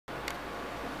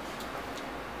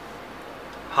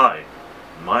Hi,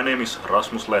 my name is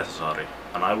Rasmus Lehtosaari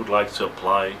and I would like to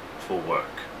apply for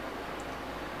work.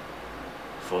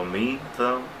 For me,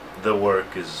 though, the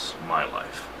work is my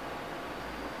life.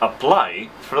 Apply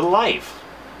for life,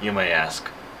 you may ask.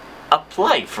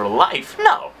 Apply for life?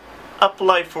 No!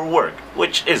 Apply for work,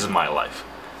 which is my life.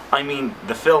 I mean,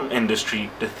 the film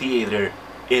industry, the theater,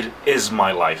 it is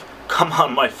my life. Come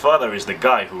on, my father is the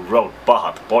guy who wrote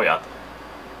Pahat Pojat.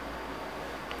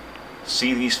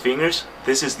 See these fingers?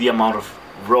 This is the amount of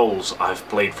roles I've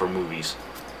played for movies.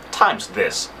 Times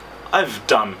this. I've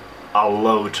done a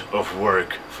load of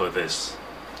work for this.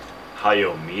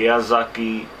 Hayao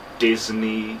Miyazaki,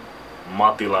 Disney,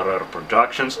 Matilarör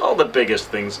Productions, all the biggest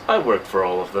things. I worked for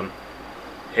all of them.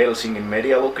 Helsingin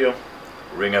Medialukio,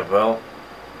 ring a bell?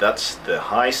 That's the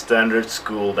high standard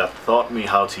school that taught me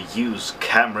how to use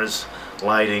cameras,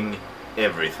 lighting,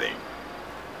 everything.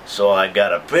 So I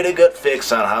got a pretty good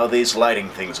fix on how these lighting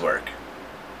things work.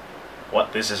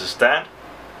 What, this is a stand?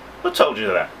 Who told you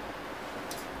that?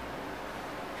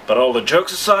 But all the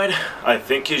jokes aside, I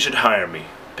think you should hire me.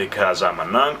 Because I'm a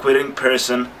non-quitting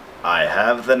person, I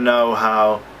have the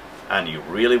know-how, and you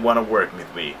really want to work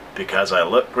with me. Because I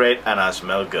look great and I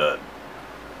smell good.